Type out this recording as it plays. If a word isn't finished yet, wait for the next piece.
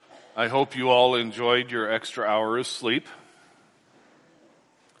I hope you all enjoyed your extra hour of sleep.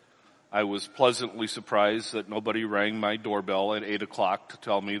 I was pleasantly surprised that nobody rang my doorbell at 8 o'clock to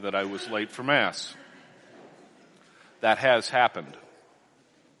tell me that I was late for Mass. That has happened.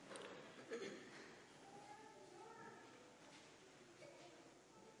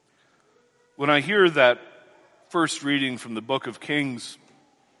 When I hear that first reading from the book of Kings,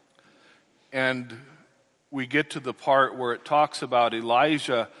 and we get to the part where it talks about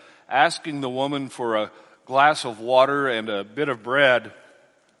Elijah asking the woman for a glass of water and a bit of bread,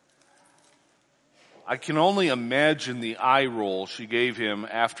 I can only imagine the eye roll she gave him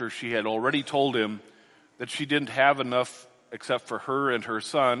after she had already told him that she didn't have enough except for her and her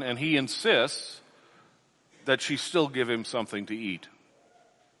son, and he insists that she still give him something to eat.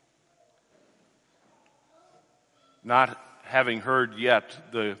 Not having heard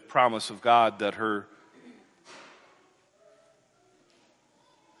yet the promise of God that her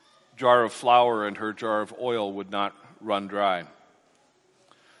jar of flour and her jar of oil would not run dry.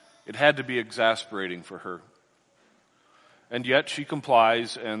 It had to be exasperating for her. And yet she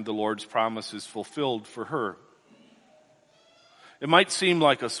complies, and the Lord's promise is fulfilled for her. It might seem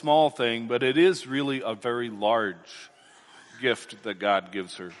like a small thing, but it is really a very large gift that God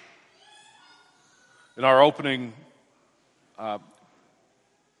gives her. In our opening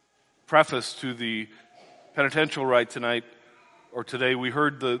preface to the penitential rite today, we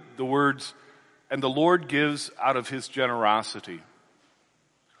heard the words, "And the Lord gives out of his generosity."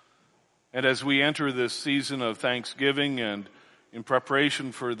 And as we enter this season of Thanksgiving and in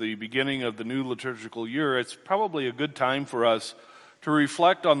preparation for the beginning of the new liturgical year, it's probably a good time for us to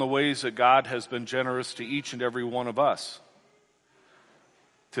reflect on the ways that God has been generous to each and every one of us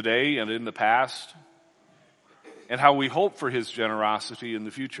today and in the past, and how we hope for his generosity in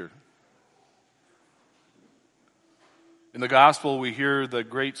the future. In the gospel, we hear the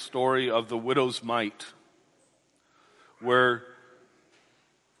great story of the widow's mite, where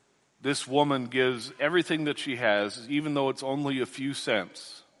this woman gives everything that she has, even though it's only a few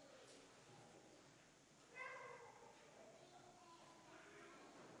cents.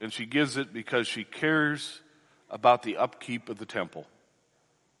 And she gives it because she cares about the upkeep of the temple.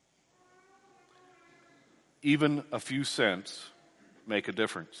 Even a few cents make a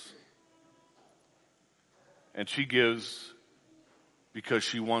difference. And she gives because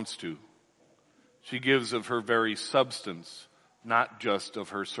she wants to. She gives of her very substance, not just of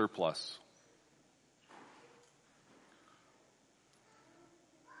her surplus.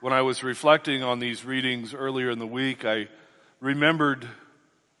 When I was reflecting on these readings earlier in the week, I remembered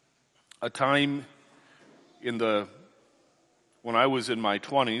a time when I was in my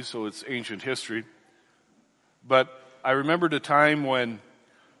 20s, so it's ancient history. But I remembered a time when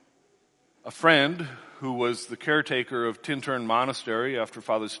a friend who was the caretaker of Tintern Monastery after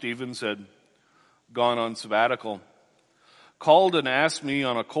Father Stevens had gone on sabbatical called and asked me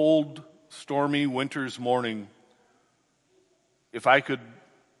on a cold, stormy winter's morning if I could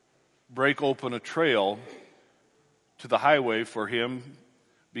break open a trail to the highway for him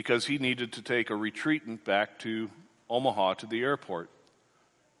because he needed to take a retreatant back to Omaha to the airport.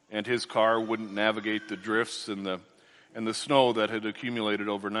 And his car wouldn't navigate the drifts and the snow that had accumulated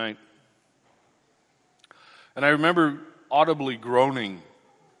overnight. And I remember audibly groaning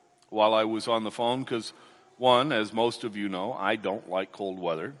while I was on the phone because, one, as most of you know, I don't like cold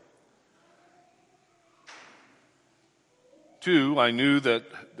weather. Two, I knew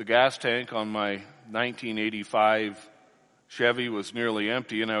that the gas tank on my 1985 Chevy was nearly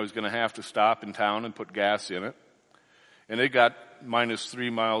empty and I was going to have to stop in town and put gas in it. And it got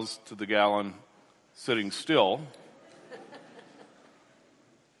 -3 miles to the gallon sitting still.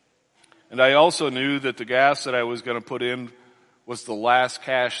 And I also knew that the gas that I was going to put in was the last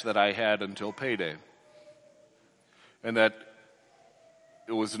cash that I had until payday. And that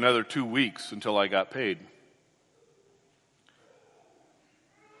it was another 2 weeks until I got paid.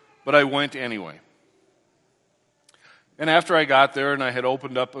 But I went anyway. And after I got there and I had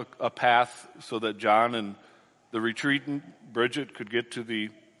opened up a path so that John and the retreatant, Bridget, could get to the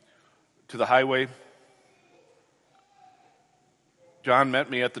highway, John met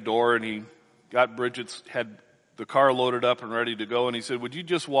me at the door and he got had the car loaded up and ready to go, and he said, "Would you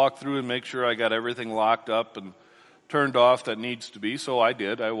just walk through and make sure I got everything locked up and turned off that needs to be?" So I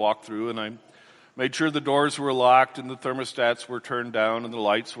did. I walked through and I made sure the doors were locked and the thermostats were turned down and the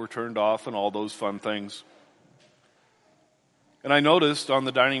lights were turned off and all those fun things. And I noticed on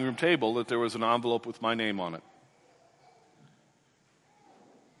the dining room table that there was an envelope with my name on it.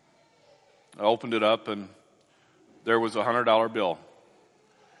 I opened it up and there was a $100 bill.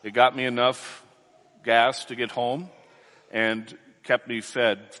 It got me enough gas to get home and kept me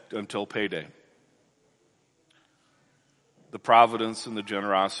fed until payday. The providence and the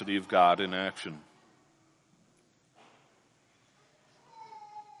generosity of God in action.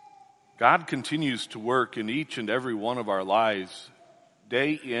 God continues to work in each and every one of our lives,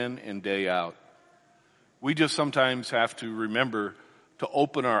 day in and day out. We just sometimes have to remember to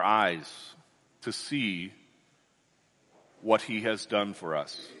open our eyes to see what He has done for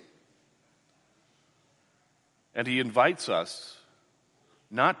us. And He invites us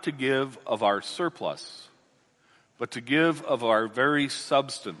not to give of our surplus, but to give of our very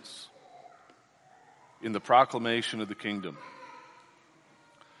substance in the proclamation of the kingdom.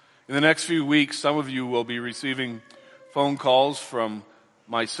 In the next few weeks, some of you will be receiving phone calls from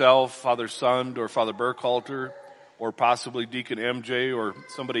myself, Father Sund, or Father Burkhalter, or possibly Deacon MJ or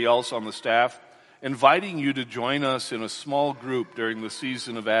somebody else on the staff, inviting you to join us in a small group during the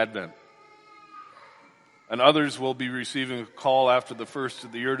season of Advent. And others will be receiving a call after the first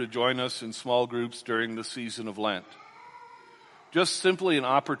of the year to join us in small groups during the season of Lent. Just simply an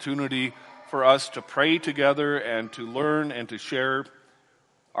opportunity for us to pray together and to learn and to share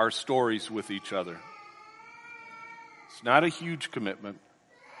our stories with each other. It's not a huge commitment,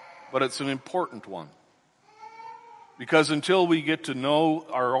 but it's an important one. Because until we get to know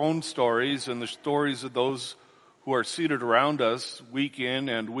our own stories and the stories of those who are seated around us week in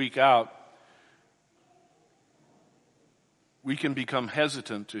and week out, we can become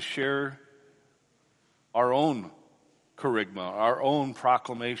hesitant to share our own kerygma, our own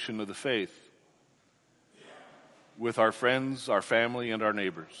proclamation of the faith with our friends, our family, and our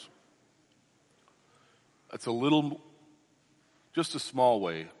neighbors. It's just a small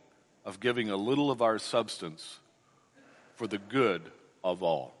way of giving a little of our substance for the good of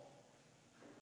all.